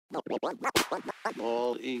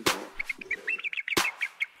Bald eagle.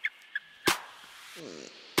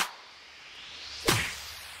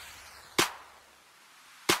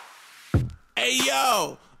 Hey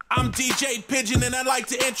yo, I'm DJ Pigeon and I'd like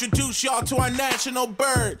to introduce y'all to our national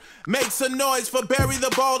bird. Make some noise for Barry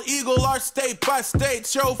the bald eagle, our state-by-state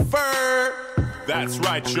chauffeur. That's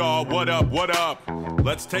right, y'all. What up, what up?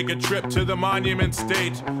 Let's take a trip to the Monument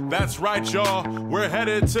State. That's right, y'all. We're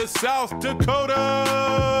headed to South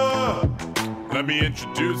Dakota. Let me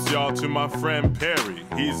introduce y'all to my friend Perry.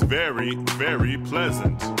 He's very, very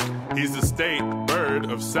pleasant. He's the state bird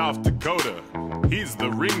of South Dakota. He's the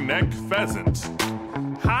ringneck pheasant.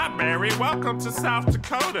 Hi, Barry. Welcome to South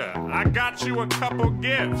Dakota. I got you a couple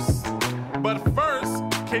gifts. But first,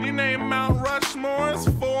 can you name Mount Rushmore's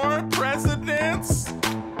 4 presidents?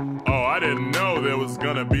 Oh, I didn't know there was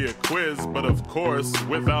gonna be a quiz, but of course,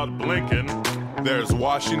 without blinking, there's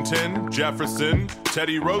Washington, Jefferson,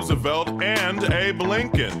 Teddy Roosevelt, and Abe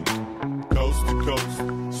Lincoln. Coast to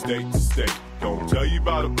coast, state to state, gonna tell you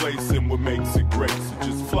about a place and what makes it great. So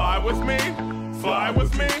just fly with me, fly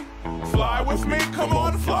with me, fly with me, come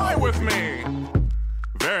on, fly with me.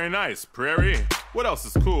 Very nice, Prairie. What else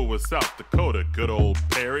is cool with South Dakota, good old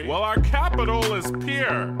Perry? Well, our capital is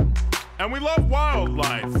Pierre. And we love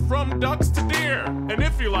wildlife, from ducks to deer. And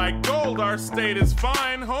if you like gold, our state is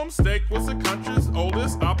fine. Homestake was the country's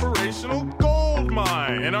oldest operational gold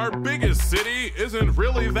mine. And our biggest city isn't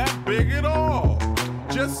really that big at all.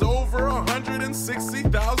 Just over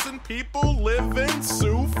 160,000 people live in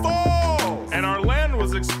Sioux Falls. And our land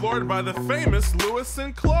was explored by the famous Lewis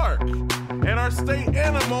and Clark. And our state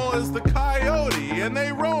animal is the coyote, and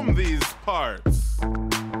they roam these parts.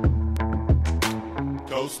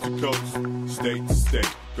 Coast to coast, state to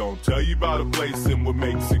state, gonna tell you about a place and what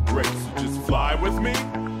makes it great. So just fly with me,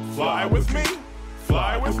 fly with me,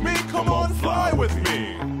 fly with me, come on, fly with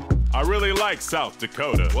me. I really like South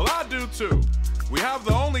Dakota. Well, I do too. We have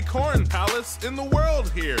the only corn palace in the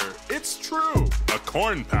world here. It's true. A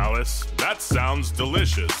corn palace? That sounds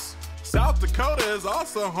delicious. South Dakota is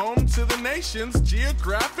also home to the nation's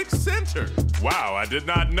geographic center. Wow, I did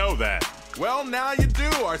not know that. Well, now you do.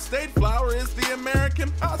 Our state flower is the American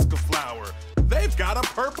Pasca flower. They've got a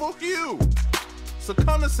purple hue. So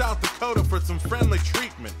come to South Dakota for some friendly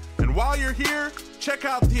treatment. And while you're here, check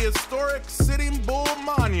out the historic Sitting Bull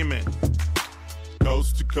Monument.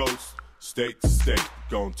 Coast to coast, state to state,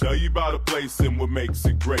 gonna tell you about a place and what makes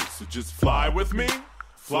it great. So just fly with me,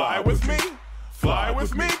 fly with me, fly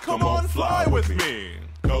with me, come on, fly with me.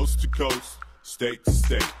 Coast to coast, state to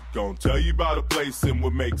state, gonna tell you about a place and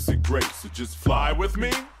what makes it great. So just fly with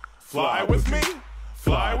me, fly with me,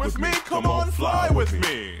 fly with me, come on, fly with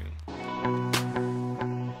me.